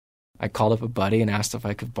I called up a buddy and asked if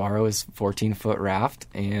I could borrow his 14-foot raft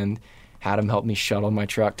and had him help me shuttle my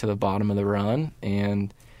truck to the bottom of the run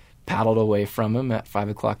and paddled away from him at 5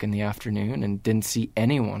 o'clock in the afternoon and didn't see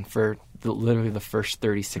anyone for literally the first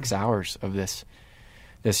 36 hours of this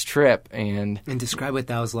trip. And describe what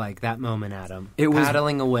that was like, that moment, Adam. It was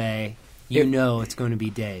paddling away, know it's going to be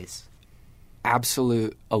days.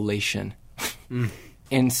 Absolute elation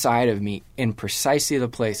inside of me in precisely the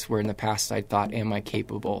place where in the past I thought, am I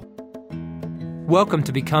capable? Welcome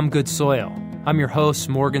to Become Good Soil. I'm your host,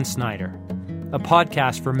 Morgan Snyder, a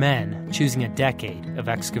podcast for men choosing a decade of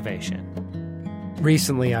excavation.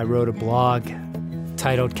 Recently, I wrote a blog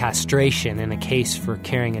titled Castration in a Case for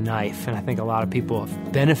Carrying a Knife, and I think a lot of people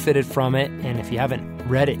have benefited from it, and if you haven't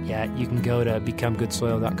read it yet, you can go to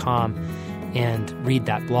becomegoodsoil.com and read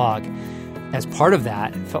that blog. As part of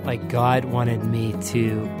that, it felt like God wanted me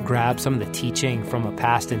to grab some of the teaching from a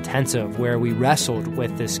past intensive where we wrestled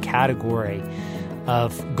with this category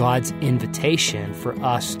of God's invitation for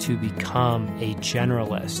us to become a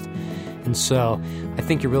generalist. And so I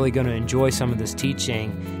think you're really going to enjoy some of this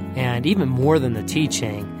teaching, and even more than the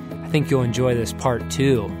teaching, I think you'll enjoy this part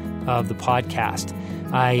 2 of the podcast.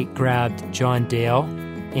 I grabbed John Dale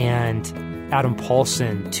and Adam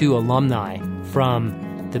Paulson, 2 alumni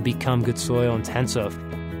from the Become Good Soil Intensive.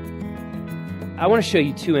 I want to show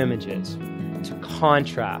you 2 images to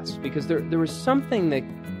contrast, because there was something that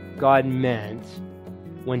God meant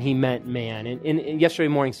when he meant man. And in yesterday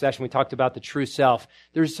morning session, we talked about the true self.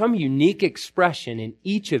 There's some unique expression in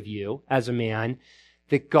each of you as a man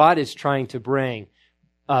that God is trying to bring,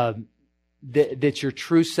 that's your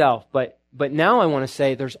true self. But now I want to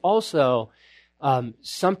say there's also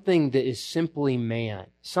something that is simply man,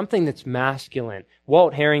 something that's masculine.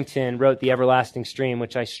 Walt Harrington wrote The Everlasting Stream,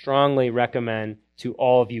 which I strongly recommend to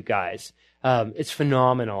all of you guys. It's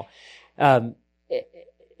phenomenal. Well,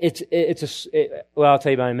 I'll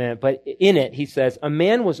tell you about it in a minute, but in it, he says, a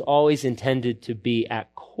man was always intended to be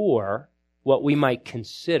at core what we might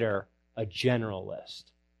consider a generalist.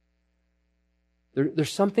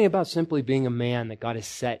 There's something about simply being a man that God has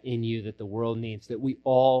set in you that the world needs, that we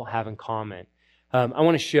all have in common. I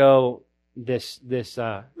want to show this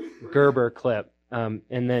Gerber clip and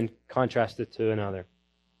then contrast it to another.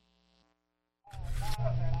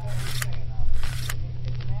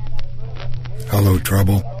 Hello,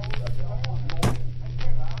 Trouble.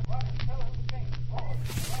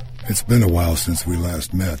 It's been a while since we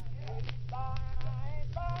last met.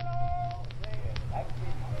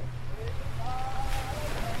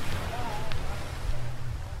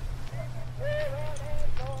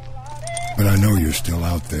 But I know you're still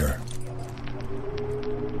out there.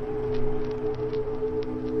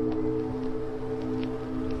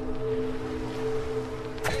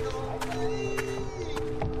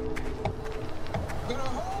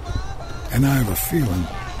 And I have a feeling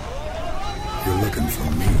you're looking for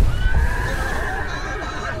me.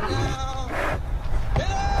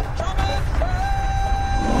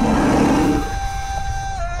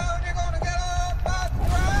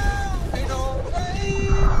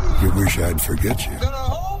 You wish I'd forget you,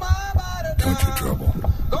 don't you, Trouble?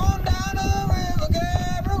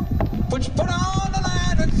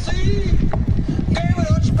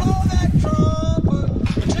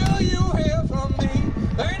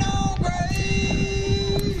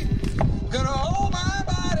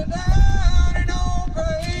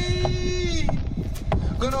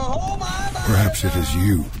 Perhaps it is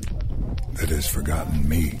you that has forgotten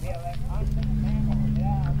me.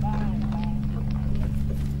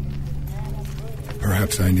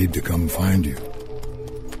 Perhaps I need to come find you.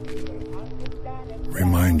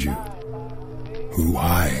 Remind you who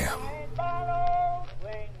I am.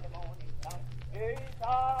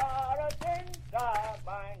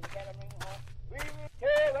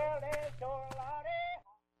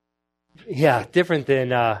 Yeah, different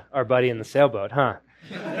than our buddy in the sailboat, huh?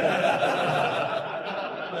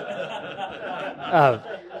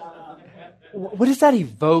 What does that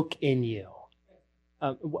evoke in you?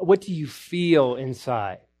 What do you feel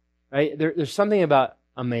inside? Right? There's something about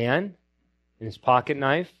a man and his pocket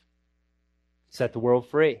knife set the world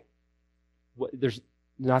free. There's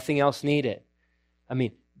nothing else needed. I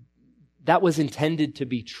mean, that was intended to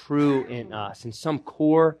be true in us, in some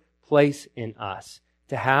core place in us,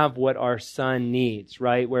 to have what our son needs,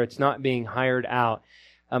 right? Where it's not being hired out.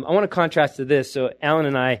 I want to contrast to this. So Alan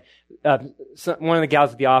and I, one of the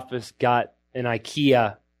gals at the office got an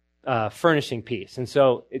IKEA furnishing piece. And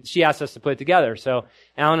so she asked us to put it together. So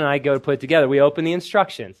Alan and I go to put it together. We open the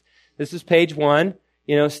instructions. This is page 1,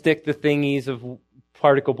 stick the thingies of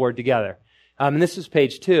particle board together. And this is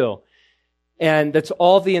page 2. And that's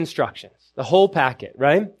all the instructions, the whole packet,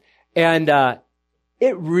 right? And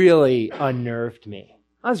it really unnerved me.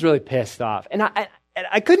 I was really pissed off. And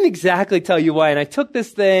I couldn't exactly tell you why. And I took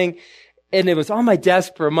this thing, and it was on my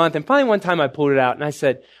desk for a month. And finally one time I pulled it out, and I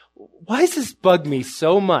said, why does this bug me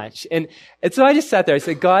so much? And so I just sat there. I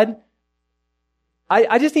said, God,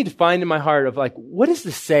 I just need to find in my heart of like, what is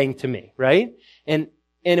this saying to me, right? And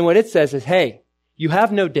what it says is, hey, you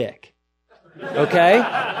have no dick. Okay?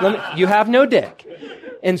 You have no dick.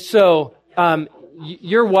 And so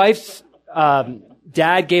your wife's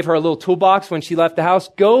dad gave her a little toolbox when she left the house.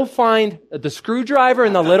 Go find the screwdriver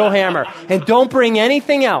and the little hammer, and don't bring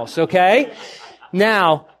anything else, okay?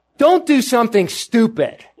 Now, don't do something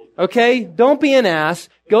stupid, okay? Don't be an ass.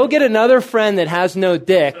 Go get another friend that has no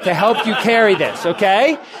dick to help you carry this,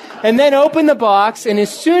 okay? And then open the box, and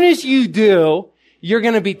as soon as you do, you're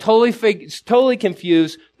going to be totally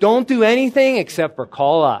confused. Don't do anything except for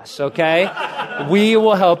call us, okay? We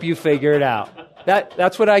will help you figure it out.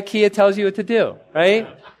 That's what IKEA tells you what to do, right?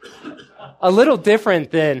 A little different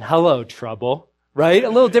than hello, trouble, right? A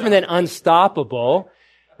little different than unstoppable.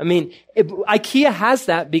 I mean, IKEA has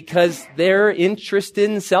that because they're interested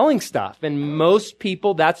in selling stuff. And most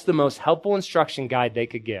people, that's the most helpful instruction guide they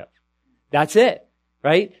could give. That's it,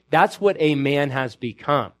 right? That's what a man has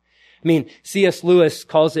become. I mean, C.S. Lewis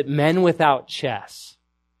calls it Men Without Chess.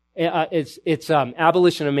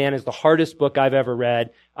 Abolition of Man is the hardest book I've ever read.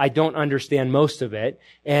 I don't understand most of it.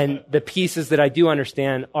 And the pieces that I do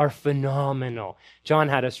understand are phenomenal. John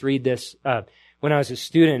had us read this, when I was a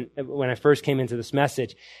student, when I first came into this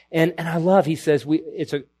message. And I love, he says,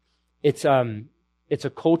 it's a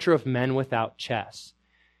culture of men without chess.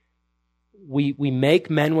 We make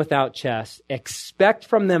men without chess, expect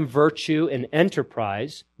from them virtue and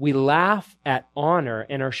enterprise. We laugh at honor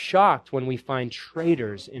and are shocked when we find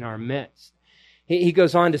traitors in our midst. He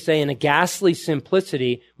goes on to say, in a ghastly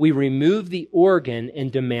simplicity, we remove the organ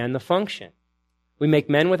and demand the function. We make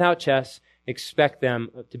men without chess, expect them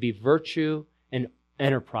to be virtue and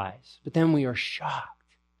enterprise. But then we are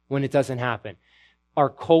shocked when it doesn't happen. Our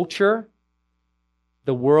culture,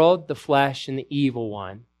 the world, the flesh, and the evil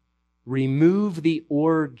one, remove the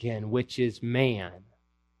organ, which is man,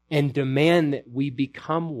 and demand that we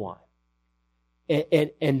become one.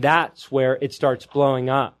 And that's where it starts blowing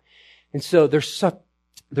up. And so there's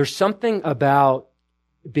something about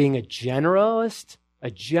being a generalist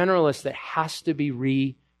that has to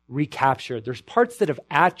be recaptured. There's parts that have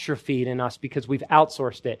atrophied in us because we've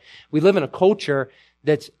outsourced it. We live in a culture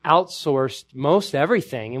that's outsourced most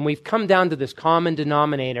everything, and we've come down to this common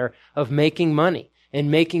denominator of making money. And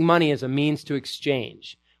making money as a means to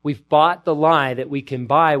exchange. We've bought the lie that we can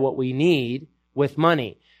buy what we need with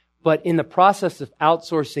money. But in the process of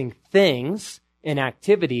outsourcing things and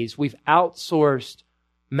activities, we've outsourced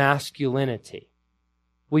masculinity.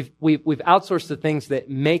 We've outsourced the things that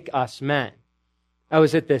make us men. I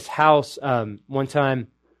was at this house one time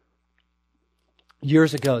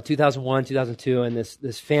years ago, 2001, 2002, in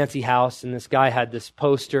this fancy house, and this guy had this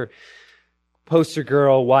poster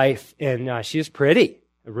girl wife, and she was pretty,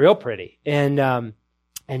 real pretty, and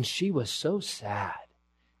she was so sad.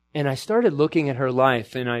 And I started looking at her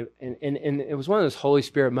life, and it was one of those Holy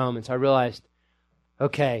Spirit moments. I realized,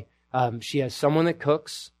 okay, she has someone that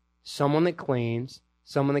cooks, someone that cleans,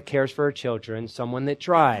 someone that cares for her children, someone that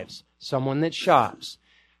drives, someone that shops.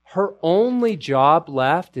 Her only job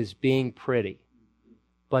left is being pretty.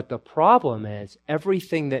 But the problem is,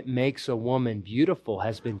 everything that makes a woman beautiful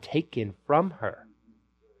has been taken from her.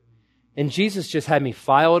 And Jesus just had me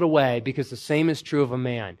file it away, because the same is true of a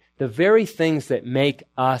man. The very things that make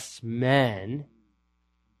us men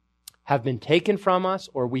have been taken from us,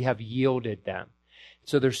 or we have yielded them.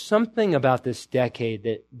 So there's something about this decade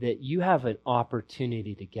that you have an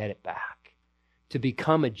opportunity to get it back, to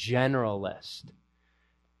become a generalist,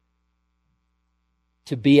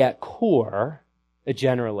 to be at core a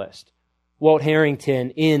generalist. Walt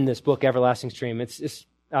Harrington, in this book, Everlasting Stream, it's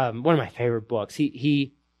one of my favorite books.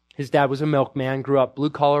 His dad was a milkman, grew up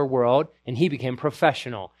blue-collar world, and he became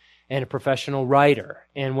professional and a professional writer,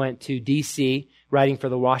 and went to D.C. writing for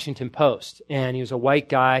the Washington Post. And he was a white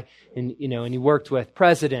guy, and he worked with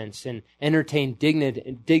presidents and entertained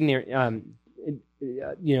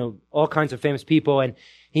all kinds of famous people. And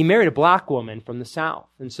he married a black woman from the South.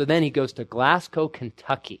 And so then he goes to Glasgow,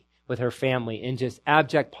 Kentucky, with her family in just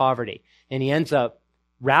abject poverty. And he ends up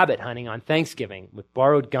rabbit hunting on Thanksgiving with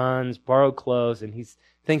borrowed guns, borrowed clothes, and he's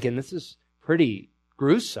thinking, this is pretty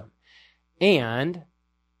gruesome. And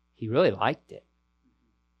he really liked it.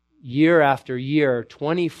 Year after year,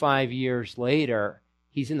 25 years later,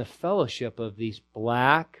 he's in the fellowship of these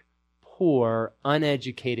black, poor,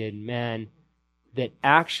 uneducated men that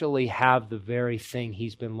actually have the very thing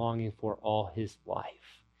he's been longing for all his life.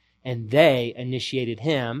 And they initiated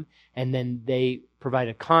him, and then they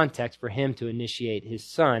provided context for him to initiate his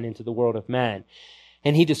son into the world of men.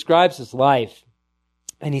 And he describes his life,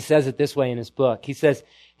 and he says it this way in his book. He says,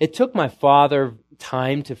 "It took my father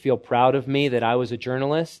time to feel proud of me that I was a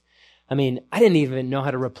journalist. I mean, I didn't even know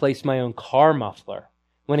how to replace my own car muffler.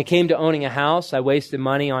 When it came to owning a house, I wasted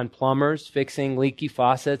money on plumbers, fixing leaky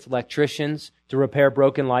faucets, electricians to repair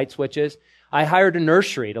broken light switches. I hired a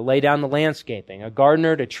nursery to lay down the landscaping, a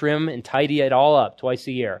gardener to trim and tidy it all up twice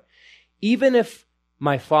a year. Even if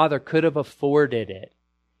my father could have afforded it,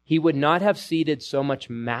 he would not have ceded so much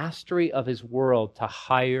mastery of his world to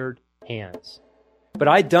hired hands. But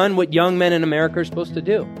I'd done what young men in America are supposed to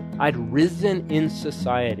do. I'd risen in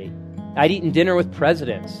society. I'd eaten dinner with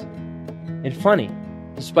presidents. And funny,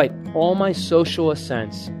 despite all my social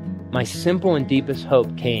ascents, my simple and deepest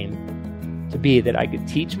hope came to be that I could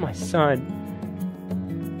teach my son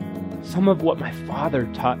some of what my father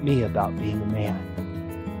taught me about being a man."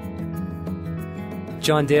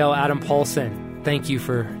 John Dale, Adam Paulson, thank you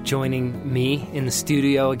for joining me in the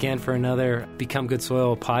studio again for another Become Good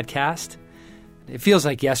Soil podcast. It feels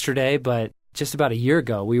like yesterday, but just about a year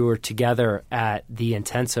ago, we were together at the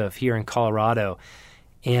intensive here in Colorado,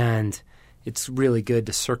 and it's really good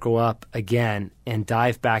to circle up again and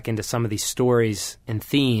dive back into some of these stories and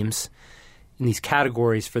themes in these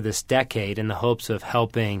categories for this decade in the hopes of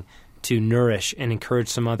helping to nourish and encourage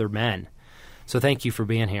some other men. So thank you for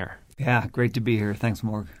being here. Yeah, great to be here. Thanks,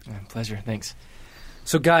 Morg. Pleasure. Thanks.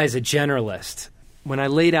 So guys, a generalist, when I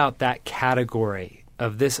laid out that category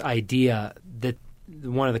of this idea that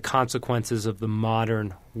one of the consequences of the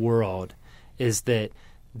modern world is that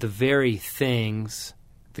the very things,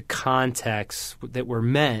 the contexts that were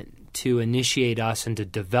meant to initiate us and to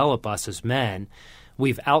develop us as men,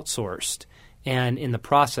 we've outsourced. And in the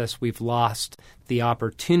process, we've lost the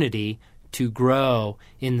opportunity to grow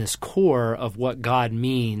in this core of what God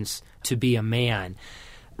means to be a man.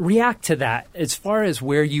 React to that as far as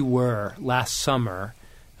where you were last summer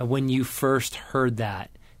when you first heard that.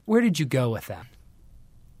 Where did you go with that?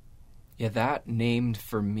 Yeah, that named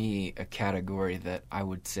for me a category that I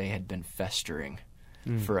would say had been festering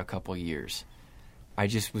for a couple years. I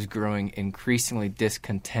just was growing increasingly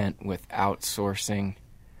discontent with outsourcing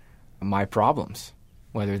my problems,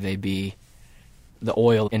 whether they be the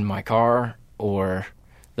oil in my car or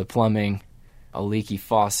the plumbing, a leaky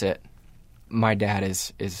faucet. My dad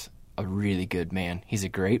is a really good man. He's a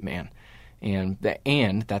great man. And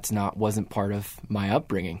that's wasn't part of my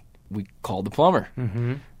upbringing. We called the plumber,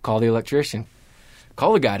 call the electrician,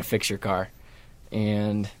 call the guy to fix your car.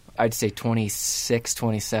 And I'd say 26,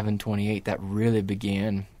 27, 28, that really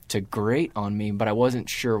began to grate on me, but I wasn't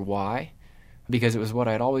sure why, because it was what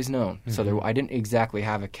I'd always known. So I didn't exactly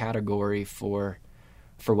have a category for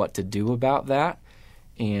what to do about that.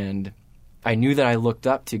 And I knew that I looked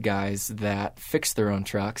up to guys that fixed their own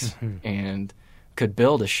trucks and could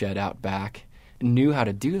build a shed out back, knew how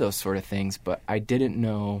to do those sort of things, but I didn't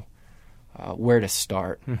know where to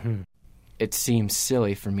start. It seems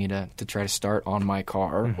silly for me to try to start on my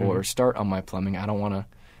car or start on my plumbing. I don't want to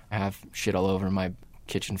have shit all over my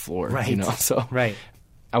kitchen floor, Right. So Right.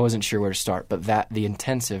 I wasn't sure where to start. But the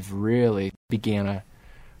intensive really began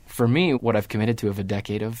for me, what I've committed to of a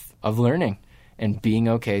decade of learning and being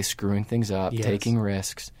okay, screwing things up, Yes. taking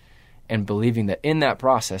risks, and believing that in that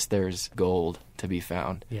process there's gold to be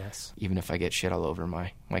found. Yes. Even if I get shit all over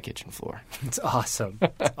my kitchen floor. It's awesome.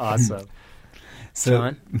 It's awesome. So,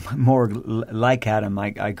 John? more like Adam,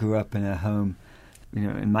 I grew up in a home,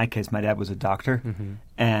 in my case, my dad was a doctor,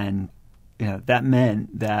 and, that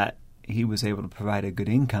meant that he was able to provide a good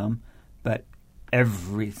income, but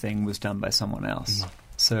everything was done by someone else.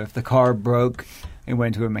 So if the car broke, we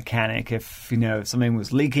went to a mechanic. If, something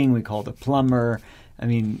was leaking, we called a plumber. I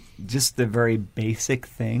mean, just the very basic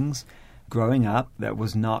things. Growing up, that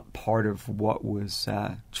was not part of what was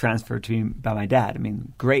transferred to me by my dad. I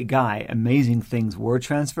mean, great guy, amazing things were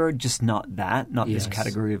transferred, just not that, not Yes. this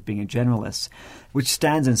category of being a generalist, which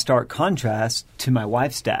stands in stark contrast to my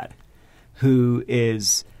wife's dad, who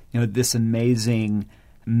is, this amazing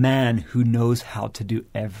man who knows how to do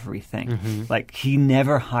everything. Like, he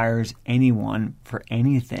never hires anyone for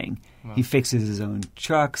anything. Wow. He fixes his own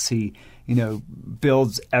trucks. He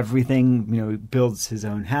builds everything, builds his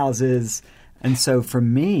own houses. And so for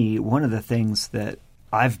me, one of the things that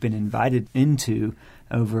I've been invited into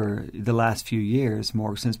over the last few years,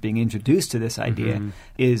 more since being introduced to this idea,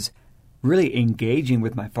 is really engaging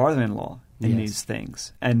with my father-in-law in these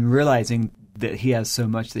things and realizing that he has so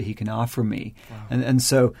much that he can offer me. Wow. And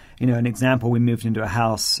so, an example, we moved into a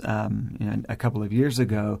house a couple of years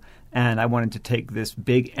ago, and I wanted to take this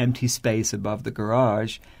big empty space above the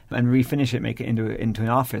garage and refinish it, make it into an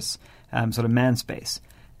office, sort of man space.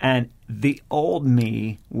 And the old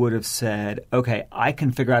me would have said, okay, I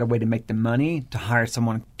can figure out a way to make the money to hire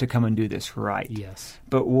someone to come and do this right. Yes.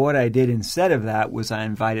 But what I did instead of that was I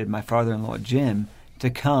invited my father-in-law, Jim, to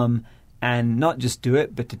come and not just do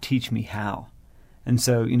it, but to teach me how. And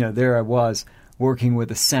so, there I was working with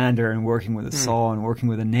a sander and working with a saw and working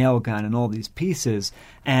with a nail gun and all these pieces,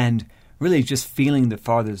 and really just feeling the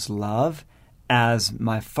Father's love as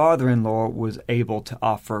my father-in-law was able to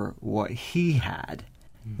offer what he had.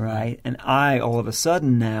 Right? And I, all of a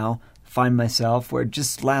sudden now, find myself where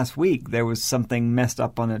just last week there was something messed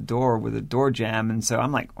up on a door with a door jamb. And so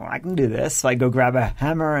I'm like, I can do this. So I go grab a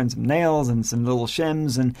hammer and some nails and some little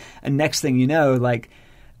shims. And next thing you know,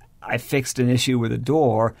 I fixed an issue with a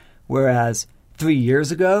door. Whereas 3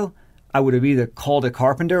 years ago, I would have either called a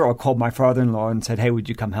carpenter or called my father-in-law and said, hey, would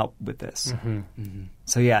you come help with this? Mm-hmm. Mm-hmm.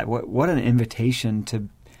 So yeah, what an invitation to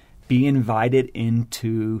be invited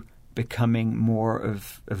into becoming more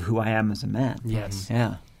of who I am as a man. Yes.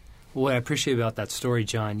 Yeah. Well, what I appreciate about that story,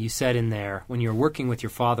 John, you said in there, when you were working with your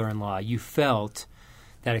father-in-law, you felt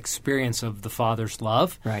that experience of the Father's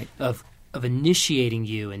love, right, of initiating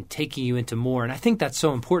you and taking you into more. And I think that's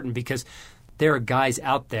so important because there are guys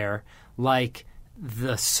out there like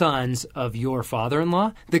the sons of your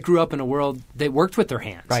father-in-law that grew up in a world that worked with their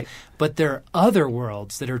hands. Right. But there are other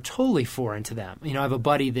worlds that are totally foreign to them. I have a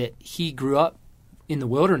buddy that he grew up in the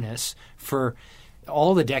wilderness for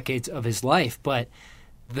all the decades of his life, but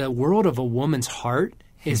the world of a woman's heart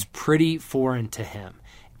is pretty foreign to him.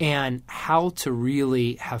 And how to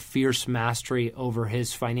really have fierce mastery over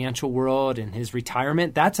his financial world and his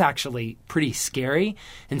retirement, that's actually pretty scary.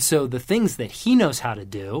 And so the things that he knows how to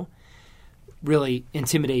do really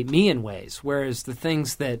intimidate me in ways, whereas the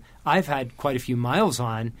things that I've had quite a few miles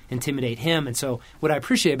on intimidate him. And so what I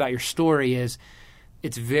appreciate about your story is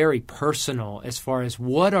it's very personal as far as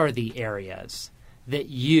what are the areas that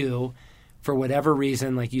you, for whatever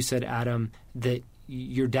reason, like you said, Adam, that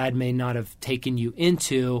your dad may not have taken you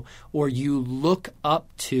into, or you look up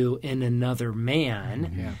to in another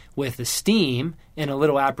man with esteem and a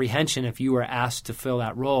little apprehension if you were asked to fill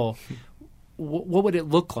that role. What would it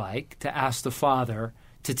look like to ask the Father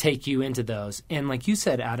to take you into those? And like you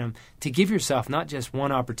said, Adam, to give yourself not just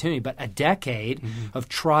one opportunity, but a decade of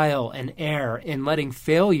trial and error, and letting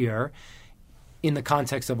failure in the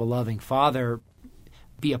context of a loving Father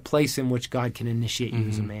be a place in which God can initiate you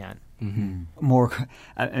as a man. More,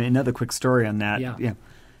 another quick story on that.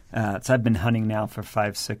 So I've been hunting now for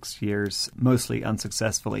 5-6 years, mostly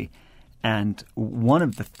unsuccessfully. And one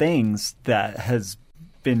of the things that has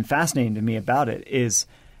been fascinating to me about it is,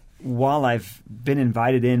 while I've been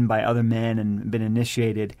invited in by other men and been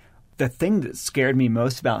initiated, the thing that scared me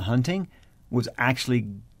most about hunting was actually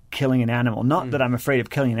killing an animal. Not that I'm afraid of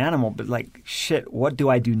killing an animal, but shit, what do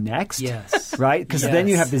I do next? Yes. Right? Because then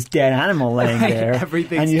you have this dead animal laying there.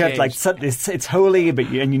 Everything's and you have caged. it's holy,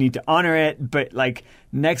 and you need to honor it. But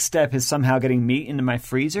next step is somehow getting meat into my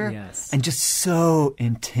freezer. Yes. And just so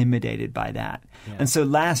intimidated by that. Yeah. And so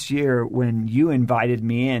last year when you invited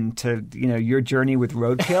me in to, your journey with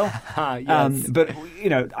roadkill, yes. But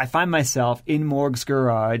I find myself in Morg's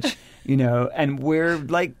garage, and we're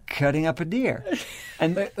cutting up a deer.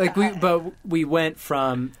 And we went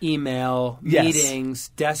from email, meetings,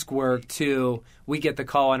 desk work to we get the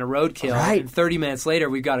call on a roadkill. Right. And 30 minutes later,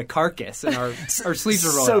 we've got a carcass and our sleeves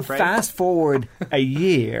are rolled so up, right? Fast forward a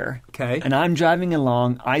year, Okay. and I'm driving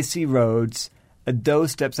along, I see roads, a doe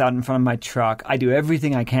steps out in front of my truck. I do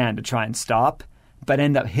everything I can to try and stop, but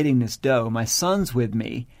end up hitting this doe. My son's with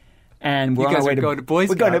me. And we're you on guys our way are going to Boy Scouts,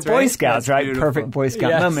 we're going to Boy right? Scouts, That's right? beautiful. Perfect Boy Scout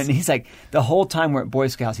Yes. moment. And he's like, the whole time we're at Boy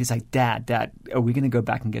Scouts, he's like, Dad, are we going to go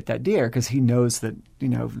back and get that deer? Because he knows that,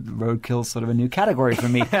 roadkill's sort of a new category for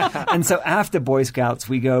me. And so after Boy Scouts,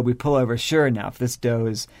 we pull over. Sure enough, this doe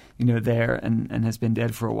is, there and has been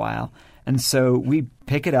dead for a while. And so we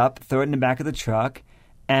pick it up, throw it in the back of the truck.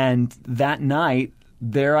 And that night,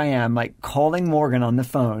 there I am, calling Morgan on the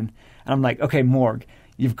phone. And I'm like, okay, Morg,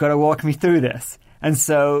 you've got to walk me through this. And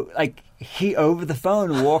so, he over the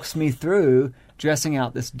phone walks me through dressing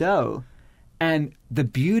out this doe. And the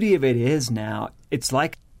beauty of it is now, it's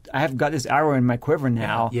like I have got this arrow in my quiver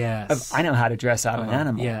now. Yes. I know how to dress out an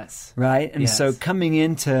animal. Yes. Right? And Yes. so coming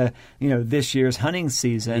into, this year's hunting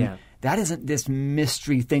season, that isn't this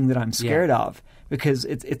mystery thing that I'm scared of, because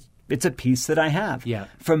it's a piece that I have. Yeah.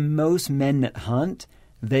 For most men that hunt,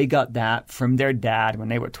 they got that from their dad when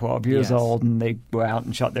they were 12 years Yes. old and they were out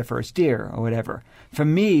and shot their first deer or whatever. For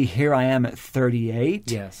me, here I am at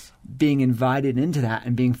 38, Yes. being invited into that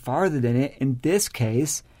and being fathered in it, in this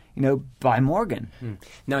case, by Morgan.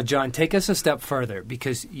 Now, John, take us a step further,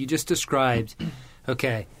 because you just described,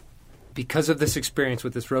 okay, because of this experience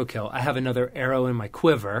with this roadkill, I have another arrow in my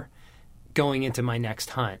quiver going into my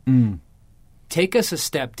next hunt. Take us a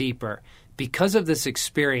step deeper. Because of this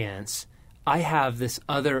experience, I have this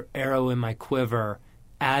other arrow in my quiver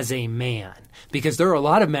as a man. Because there are a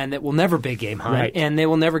lot of men that will never big game hunt, Right. and they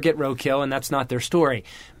will never get roadkill, and that's not their story.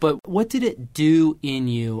 But what did it do in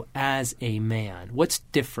you as a man? What's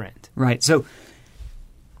different? Right. So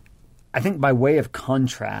I think by way of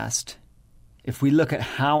contrast, if we look at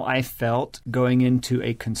how I felt going into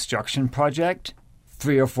a construction project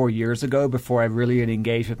 3 or 4 years ago before I really had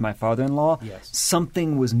engaged with my father-in-law, Yes.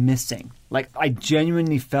 something was missing. Like, I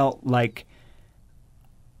genuinely felt like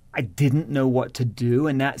I didn't know what to do,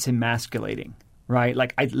 and that's emasculating, right?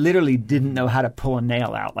 Like, I literally didn't know how to pull a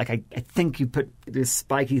nail out. Like, I think you put these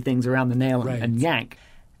spiky things around the nail Right. and yank.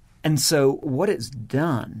 And so what it's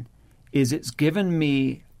done is it's given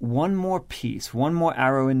me one more piece, one more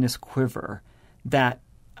arrow in this quiver that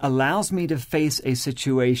allows me to face a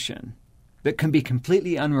situation that can be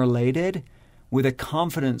completely unrelated with a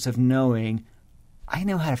confidence of knowing I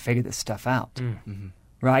know how to figure this stuff out,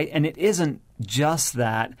 right? And it isn't just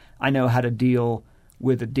that I know how to deal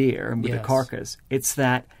with a deer and with Yes. a carcass. It's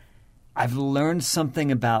that I've learned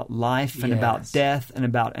something about life and about Yes. death and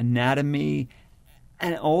about anatomy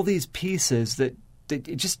and all these pieces that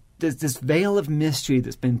it just there's this veil of mystery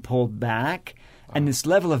that's been pulled back, and this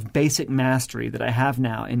level of basic mastery that I have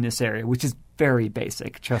now in this area, which is very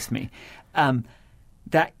basic, trust me,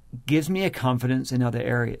 that gives me a confidence in other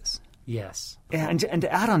areas. Yes. And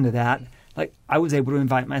to add on to that, like, I was able to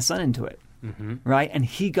invite my son into it, right? And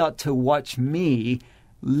he got to watch me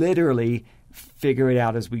literally figure it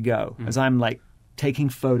out as we go, as I'm like taking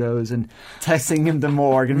photos and texting him to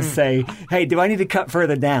Morg and say, hey, do I need to cut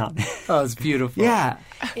further down? Oh, it's beautiful. Yeah.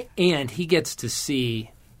 And he gets to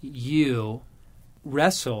see you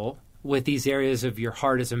wrestle with these areas of your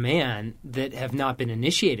heart as a man that have not been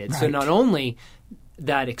initiated. So Right. not only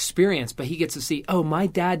that experience, but he gets to see, oh, my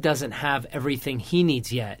dad doesn't have everything he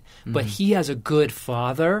needs yet, but he has a good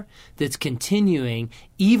father that's continuing,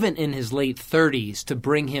 even in his late 30s, to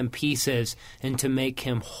bring him pieces and to make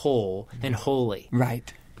him whole and holy.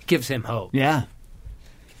 Right. Gives him hope. Yeah.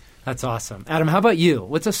 That's awesome. Adam, how about you?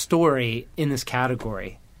 What's a story in this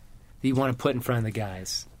category that you want to put in front of the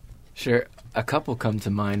guys? Sure. A couple come to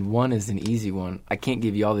mind. One is an easy one. I can't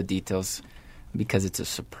give you all the details because it's a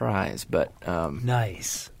surprise, but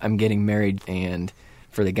Nice. I'm getting married, and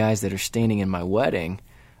for the guys that are standing in my wedding,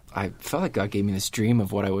 I felt like God gave me this dream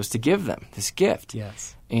of what I was to give them, this gift.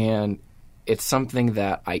 Yes. And it's something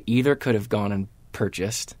that I either could have gone and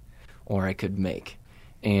purchased or I could make.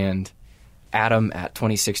 And Adam at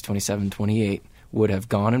 26, 27, 28 would have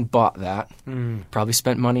gone and bought that, probably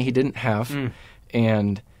spent money he didn't have,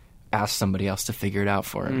 and asked somebody else to figure it out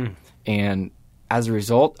for him. And as a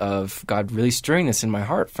result of God really stirring this in my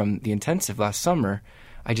heart from the intensive last summer,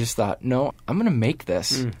 I just thought, no, I'm going to make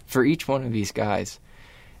this for each one of these guys.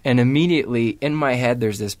 And immediately in my head,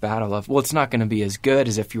 there's this battle of, well, it's not going to be as good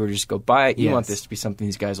as if you were to just go buy it. You Yes. want this to be something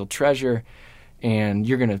these guys will treasure, and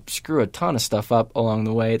you're going to screw a ton of stuff up along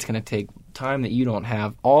the way. It's going to take time that you don't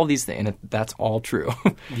have. All these things, and that's all true.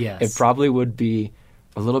 Yes. It probably would be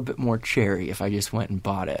a little bit more cherry if I just went and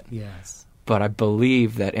bought it. Yes. But I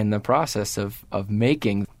believe that in the process of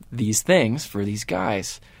making these things for these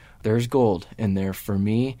guys, there's gold in there for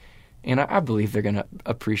me. And I believe they're going to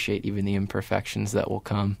appreciate even the imperfections that will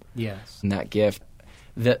come Yes. in that gift.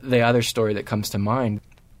 The other story that comes to mind,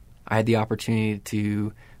 I had the opportunity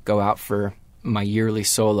to go out for my yearly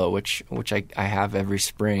solo, which I have every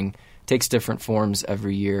spring. It takes different forms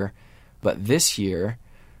every year. But this year,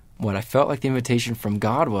 what I felt like the invitation from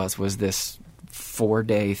God was this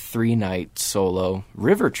 4-day, 3-night solo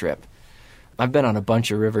river trip. I've been on a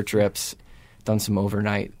bunch of river trips, done some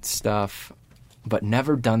overnight stuff, but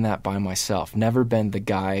never done that by myself. Never been the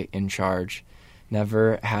guy in charge.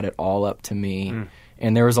 Never had it all up to me.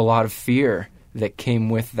 And there was a lot of fear that came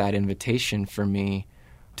with that invitation for me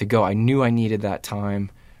to go. I knew I needed that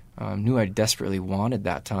time. Knew I desperately wanted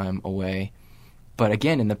that time away. But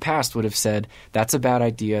again, in the past would have said, that's a bad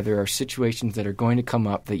idea. There are situations that are going to come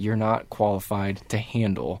up that you're not qualified to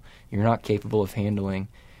handle. You're not capable of handling.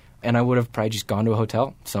 And I would have probably just gone to a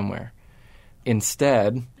hotel somewhere.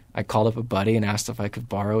 Instead, I called up a buddy and asked if I could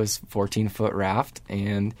borrow his 14-foot raft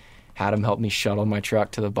and had him help me shuttle my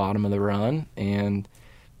truck to the bottom of the run and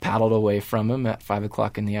paddled away from him at 5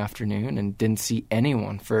 o'clock in the afternoon and didn't see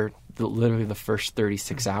anyone for literally the first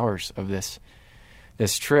 36 hours of this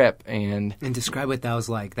trip. And describe what that was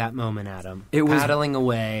like, that moment, Adam. It was paddling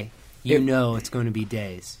away. You know it's going to be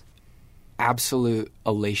days. Absolute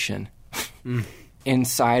elation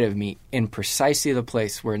inside of me in precisely the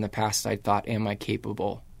place where in the past I thought, am I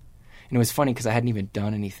capable? And it was funny because I hadn't even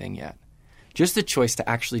done anything yet. Just the choice to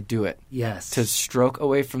actually do it. Yes. To stroke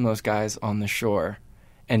away from those guys on the shore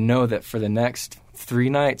and know that for the next 3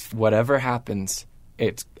 nights, whatever happens,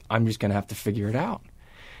 I'm just going to have to figure it out.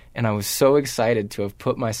 And I was so excited to have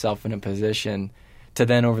put myself in a position to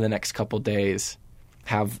then over the next couple days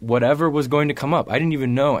have whatever was going to come up. I didn't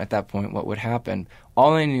even know at that point what would happen.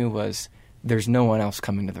 All I knew was there's no one else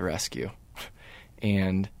coming to the rescue.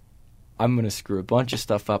 And I'm going to screw a bunch of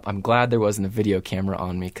stuff up. I'm glad there wasn't a video camera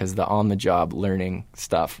on me because the on-the-job learning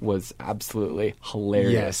stuff was absolutely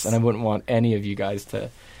hilarious. Yes. And I wouldn't want any of you guys to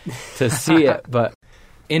see it. But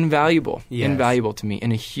invaluable to me.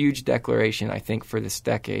 And a huge declaration, I think, for this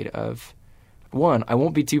decade of, one, I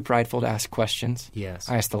won't be too prideful to ask questions. Yes.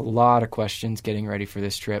 I asked a lot of questions getting ready for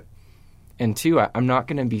this trip. And two, I'm not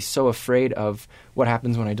going to be so afraid of what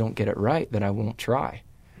happens when I don't get it right that I won't try.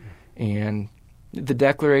 And the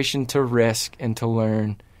declaration to risk and to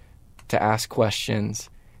learn, to ask questions,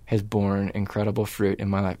 has borne incredible fruit in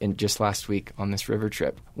my life. And just last week on this river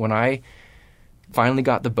trip, when I finally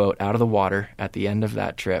got the boat out of the water at the end of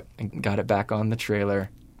that trip and got it back on the trailer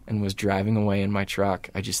and was driving away in my truck,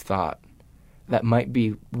 I just thought, that might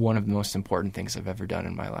be one of the most important things I've ever done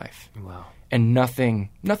in my life. Wow. And nothing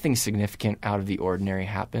significant out of the ordinary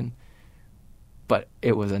happened, but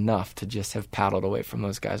it was enough to just have paddled away from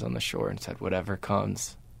those guys on the shore and said, whatever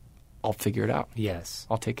comes, I'll figure it out. Yes.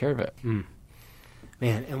 I'll take care of it.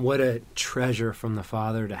 Man, and what a treasure from the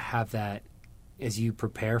Father to have that as you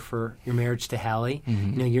prepare for your marriage to Hallie.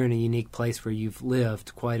 Mm-hmm. You know, you're in a unique place where you've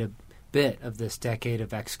lived quite a bit of this decade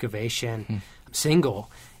of excavation single,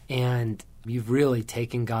 and you've really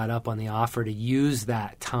taken God up on the offer to use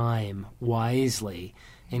that time wisely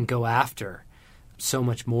and go after so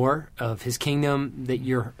much more of his kingdom that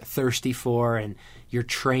you're thirsty for and your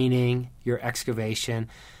training, your excavation.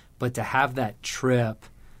 But to have that trip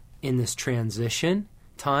in this transition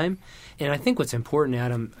time, and I think what's important,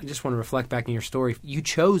 Adam, I just want to reflect back in your story, you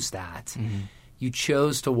chose that. Mm-hmm. You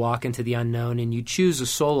chose to walk into the unknown, and you choose a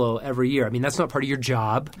solo every year. I mean, that's not part of your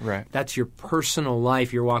job. Right. That's your personal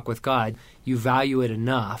life, your walk with God. You value it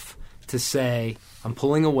enough to say, I'm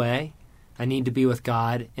pulling away. I need to be with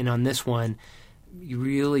God. And on this one, you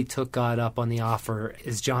really took God up on the offer,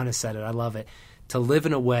 as John has said it. I love it. To live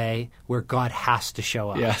in a way where God has to show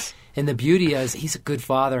up. Yes. And the beauty is he's a good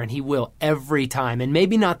father, and he will every time. And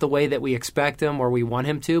maybe not the way that we expect him or we want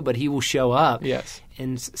him to, but he will show up. Yes.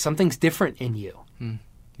 And something's different in you.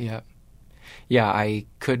 Yeah. Yeah, I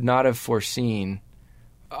could not have foreseen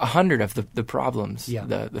 100 of the problems,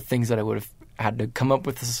 the things that I would have had to come up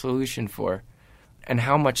with a solution for. And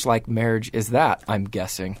how much like marriage is that, I'm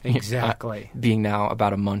guessing. Exactly. Being now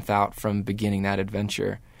about a month out from beginning that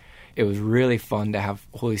adventure, it was really fun to have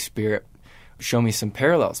Holy Spirit show me some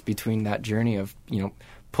parallels between that journey of,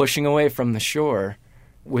 pushing away from the shore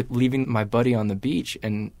with leaving my buddy on the beach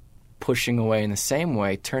and pushing away in the same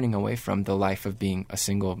way, turning away from the life of being a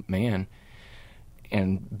single man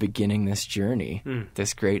and beginning this journey,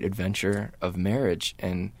 this great adventure of marriage,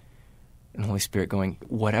 and Holy Spirit going,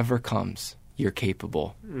 whatever comes, you're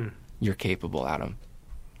capable. You're capable, Adam.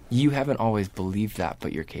 You haven't always believed that,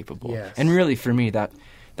 but you're capable. Yes. And really, for me,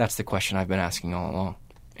 that's the question I've been asking all along.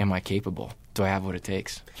 Am I capable? Do I have what it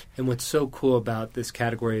takes? And what's so cool about this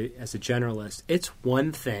category as a generalist, it's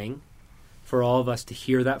one thing for all of us to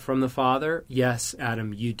hear that from the Father. Yes,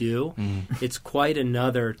 Adam, you do. It's quite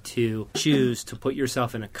another to choose to put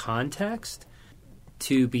yourself in a context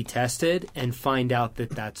to be tested and find out that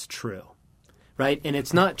that's true, right? And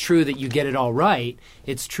it's not true that you get it all right.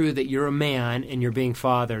 It's true that you're a man and you're being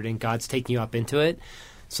fathered and God's taking you up into it.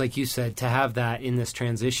 It's like you said, to have that in this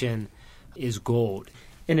transition is gold.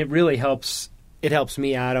 And it really helps. It helps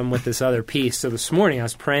me, Adam, with this other piece. So this morning I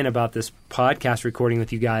was praying about this podcast recording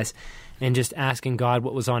with you guys and just asking God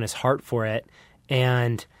what was on his heart for it.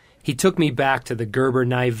 And he took me back to the Gerber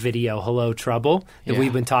knife video, Hello, Trouble, that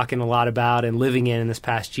we've been talking a lot about and living in this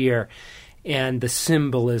past year. And the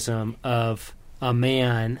symbolism of a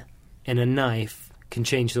man and a knife can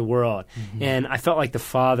change the world. And I felt like the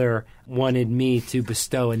Father wanted me to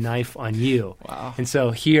bestow a knife on you. Wow. And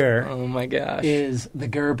so here Oh my gosh. is the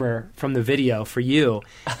Gerber from the video for you.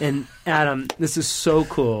 And Adam, this is so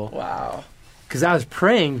cool. Wow. Because I was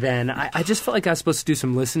praying then. I just felt like I was supposed to do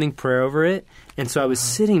some listening prayer over it. And so I was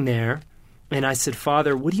sitting there And I said,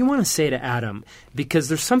 Father, what do you want to say to Adam? Because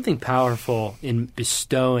there's something powerful in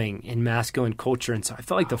bestowing in masculine culture. And so I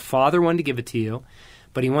felt like the Father wanted to give it to you,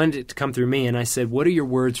 but he wanted it to come through me. And I said, what are your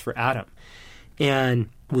words for Adam? And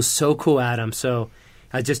it was so cool, Adam. So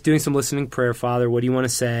I was just doing some listening prayer. Father, what do you want to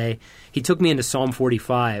say? He took me into Psalm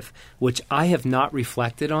 45, which I have not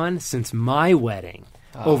reflected on since my wedding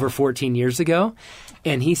over 14 years ago.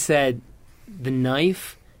 And he said, the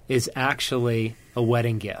knife is actually a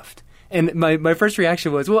wedding gift. And my first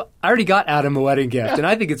reaction was, well, I already got Adam a wedding gift, and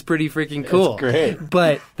I think it's pretty freaking cool. It's great.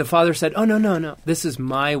 But the Father said, oh, no. This is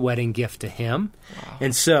my wedding gift to him. Wow.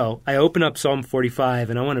 And so I open up Psalm 45,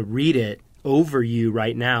 and I want to read it over you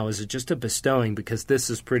right now as just a bestowing, because this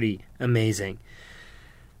is pretty amazing.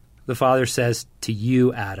 The Father says to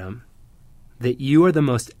you, Adam, that you are the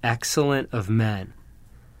most excellent of men,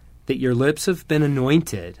 that your lips have been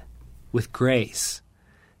anointed with grace,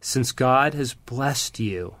 since God has blessed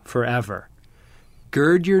you forever.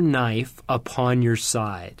 Gird your knife upon your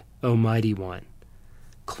side, O mighty one.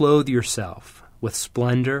 Clothe yourself with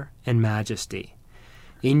splendor and majesty.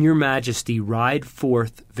 In your majesty ride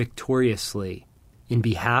forth victoriously in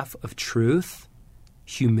behalf of truth,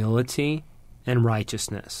 humility, and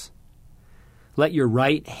righteousness. Let your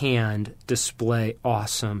right hand display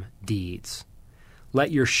awesome deeds. Let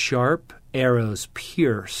your sharp arrows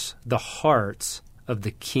pierce the hearts of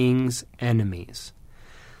the king's enemies.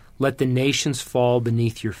 Let the nations fall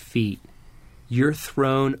beneath your feet. Your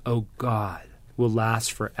throne, O God, will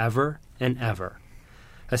last forever and ever.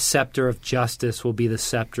 A scepter of justice will be the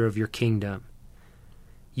scepter of your kingdom.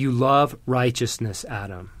 You love righteousness,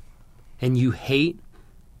 Adam, and you hate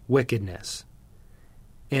wickedness.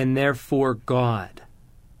 And therefore God,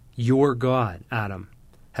 your God, Adam,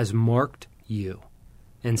 has marked you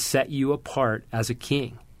and set you apart as a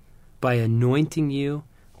king by anointing you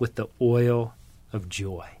with the oil of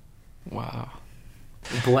joy. Wow.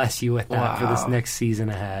 Bless you with that for this next season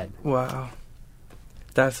ahead. Wow.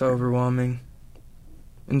 That's overwhelming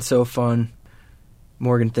and so fun.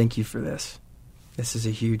 Morgan, thank you for this. This is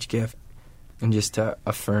a huge gift. And just to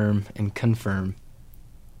affirm and confirm,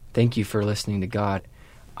 thank you for listening to God.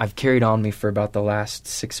 I've carried on me for about the last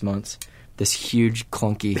 6 months this huge,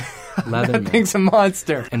 clunky Leatherman. That thing's a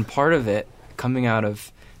monster. And part of it, coming out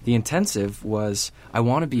of the intensive, was I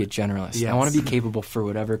want to be a generalist. Yes. I want to be capable for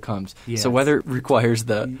whatever comes. Yes. So whether it requires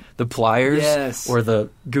the pliers Yes. or the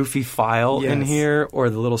goofy file in Yes. here or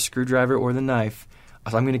the little screwdriver or the knife,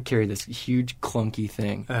 I'm going to carry this huge, clunky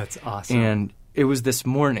thing. That's awesome. And it was this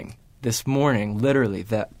morning, literally,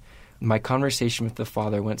 that my conversation with the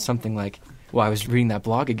Father went something like, well, I was reading that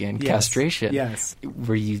blog again, Yes. Castration, Yes.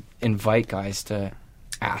 where you invite guys to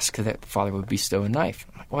ask that the Father would bestow a knife.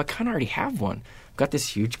 I'm like, well, I kind of already have one. I've got this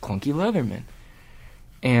huge, clunky Leatherman.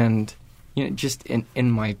 And, just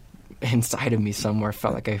in my inside of me somewhere,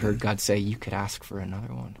 felt like I heard God say, you could ask for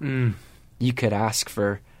another one. You could ask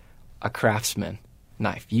for a Craftsman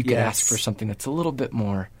knife. You could ask for something that's a little bit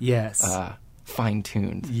more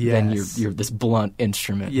fine-tuned than your this blunt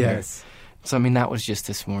instrument. Yes. Here. So, that was just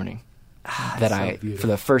this morning that I, for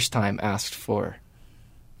the first time, asked for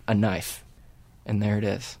a knife. And there it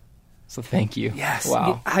is. So thank you. Yes.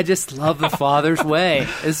 Wow. I just love the Father's way.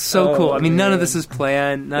 It's so cool. None of this is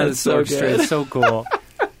planned. None of this is orchestrated. It's so cool.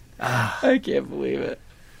 I can't believe it.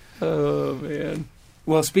 Oh, man.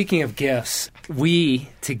 Well, speaking of gifts, we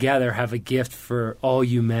together have a gift for all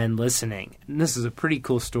you men listening. And this is a pretty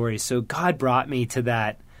cool story. So God brought me to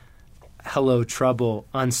that Hello Trouble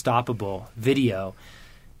Unstoppable video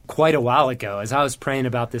quite a while ago as I was praying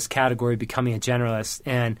about this category, becoming a generalist,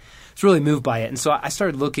 and I was really moved by it. And so I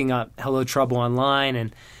started looking up Hello Trouble online,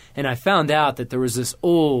 and I found out that there was this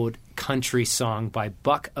old country song by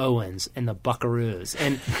Buck Owens and the Buckaroos.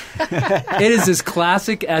 And it is as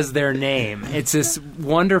classic as their name. It's this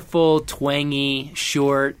wonderful, twangy,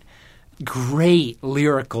 short, great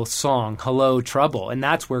lyrical song, Hello Trouble. And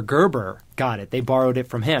that's where Gerber got it. They borrowed it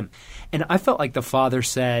from him. And I felt like the Father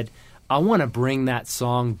said, I want to bring that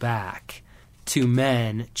song back to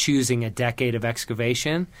men choosing a decade of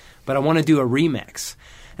excavation, but I want to do a remix.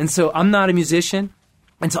 And so I'm not a musician.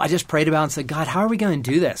 And so I just prayed about it and said, God, how are we going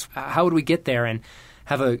to do this? How would we get there? And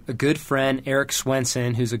have a good friend, Eric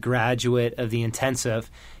Swenson, who's a graduate of the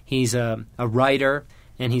intensive. He's a writer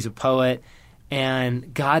and he's a poet.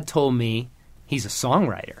 And God told me he's a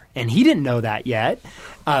songwriter. And he didn't know that yet,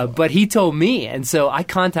 but he told me. And so I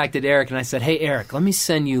contacted Eric and I said, hey, Eric, let me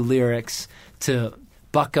send you lyrics to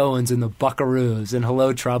Buck Owens and the Buckaroos and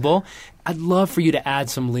Hello Trouble. I'd love for you to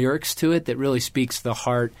add some lyrics to it that really speaks to the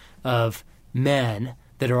heart of men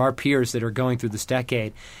that are our peers that are going through this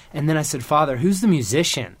decade. And then I said, Father, who's the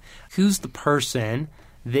musician? Who's the person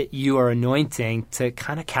that you are anointing to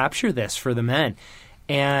kind of capture this for the men.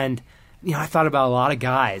 And, I thought about a lot of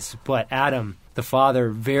guys, but Adam, the father,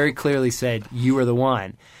 very clearly said, you are the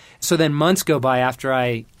one. So then months go by after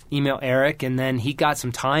I email Eric, and then he got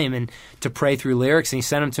some time to pray through lyrics, and he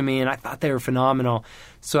sent them to me, and I thought they were phenomenal.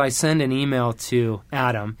 So I send an email to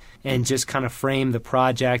Adam and just kind of frame the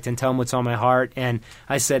project and tell him what's on my heart. And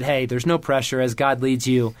I said, hey, there's no pressure as God leads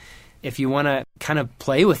you. If you want to kind of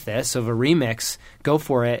play with this of a remix, go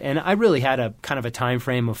for it. And I really had a kind of a time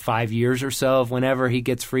frame of 5 years or so of whenever he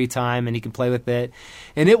gets free time and he can play with it.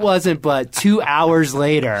 And it wasn't but 2 hours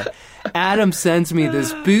later, Adam sends me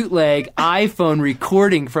this bootleg iPhone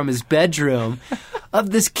recording from his bedroom of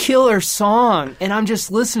this killer song. And I'm just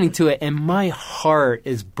listening to it, and my heart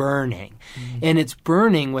is burning. And it's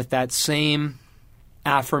burning with that same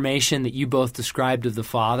affirmation that you both described of the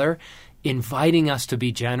Father, inviting us to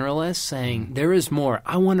be generalists, saying, there is more.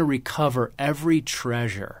 I want to recover every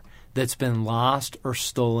treasure that's been lost or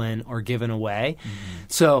stolen or given away.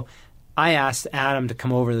 So I asked Adam to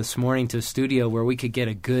come over this morning to a studio where we could get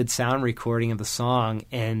a good sound recording of the song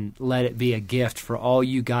and let it be a gift for all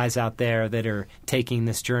you guys out there that are taking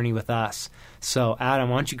this journey with us. So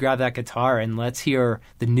Adam, why don't you grab that guitar and let's hear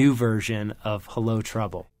the new version of Hello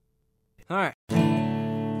Trouble. All right.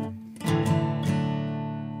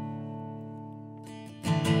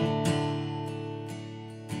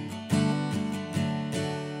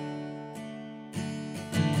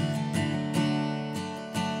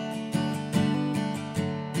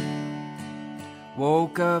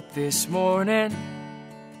 Woke up this morning,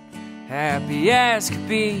 happy as could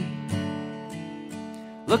be.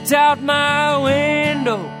 Looked out my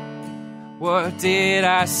window, what did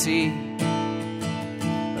I see?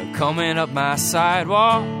 Coming up my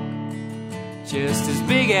sidewalk, just as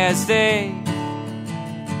big as day.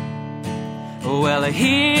 Well,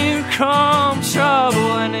 here comes trouble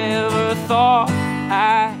I never thought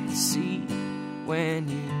I'd see when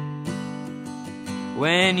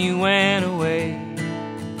you went away.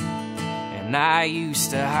 And I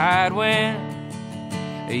used to hide when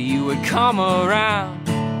you would come around.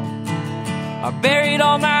 I buried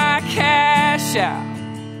all my cash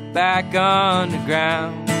out back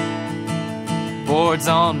underground. Boards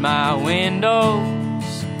on my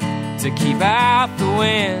windows to keep out the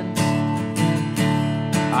wind.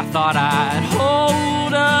 I thought I'd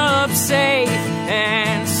hold up safe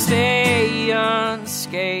and stay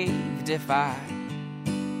unscathed if I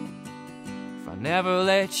never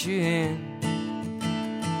let you in.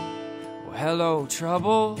 Well, hello,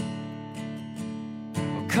 trouble.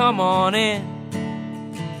 Well, come on in.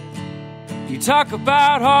 You talk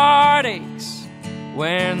about heartaches,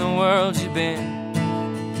 where in the world you been?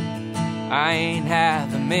 I ain't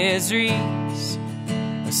had the miseries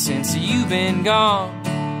since you've been gone.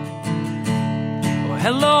 Well,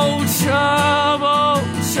 hello, trouble,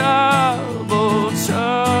 trouble,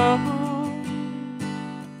 trouble.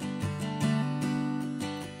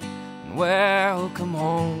 Welcome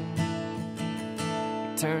home.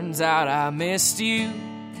 It turns out I missed you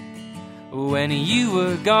when you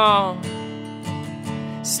were gone.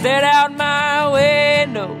 Stared out my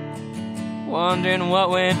window, wondering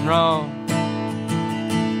what went wrong.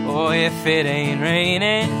 Oh, if it ain't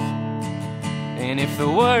raining, and if the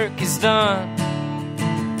work is done,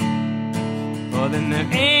 well, then there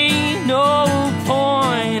ain't no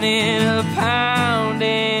point in a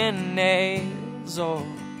pounding nails or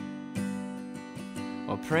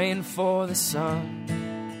praying for the sun.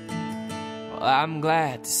 Well, I'm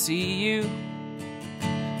glad to see you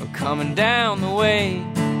coming down the way,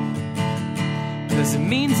 'cause it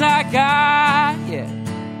means I got yet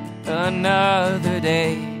another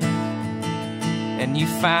day, and you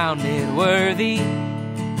found it worthy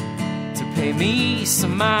to pay me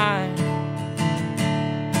some mind.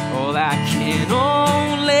 Well, that can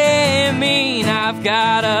only mean I've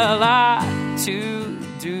got a lot to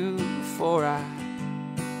do before I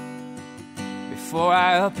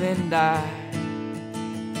up and die.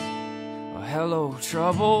 Well, hello,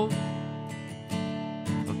 trouble.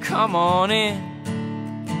 Well, come on in.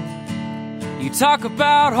 You talk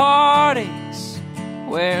about heartaches,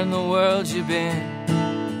 where in the world you been?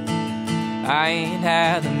 I ain't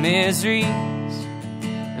had the miseries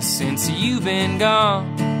since you've been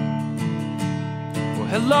gone. Well,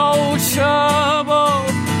 hello, trouble,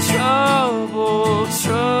 trouble,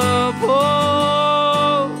 trouble.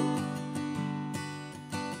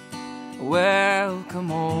 Welcome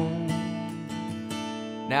home.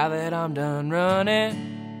 Now that I'm done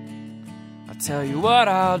running, I'll tell you what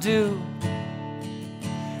I'll do.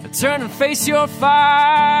 I'll turn and face your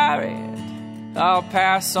fire, and I'll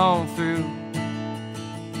pass on through.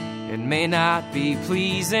 And may not be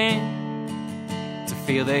pleasing to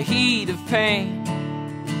feel the heat of pain.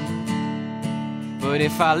 But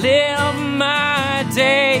if I live my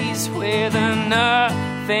days with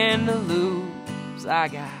nothing to lose, I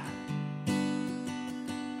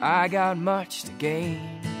got much to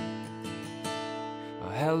gain. Oh,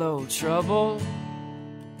 hello, trouble,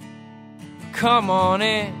 come on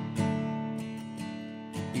in.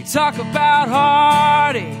 You talk about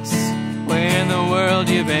heartaches, where in the world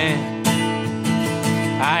you been?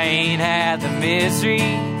 I ain't had the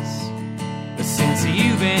miseries, but since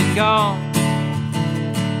you've been gone.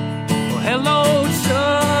 Hello,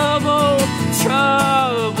 trouble,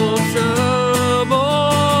 trouble,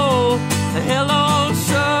 trouble. Hello,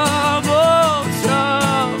 trouble,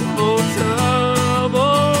 trouble,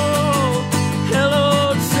 trouble.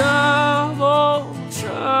 Hello, trouble,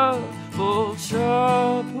 trouble,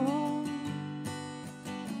 trouble.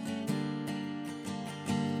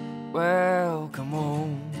 Welcome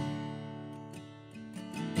home.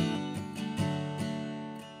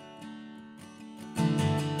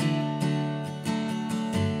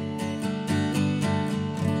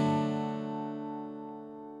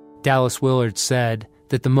 Dallas Willard said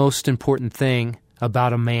that the most important thing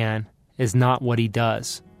about a man is not what he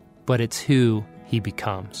does, but it's who he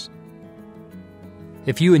becomes.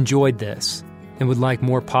 If you enjoyed this and would like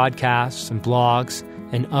more podcasts and blogs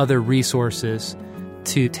and other resources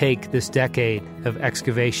to take this decade of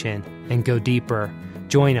excavation and go deeper,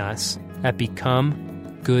 join us at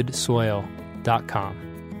becomegoodsoil.com.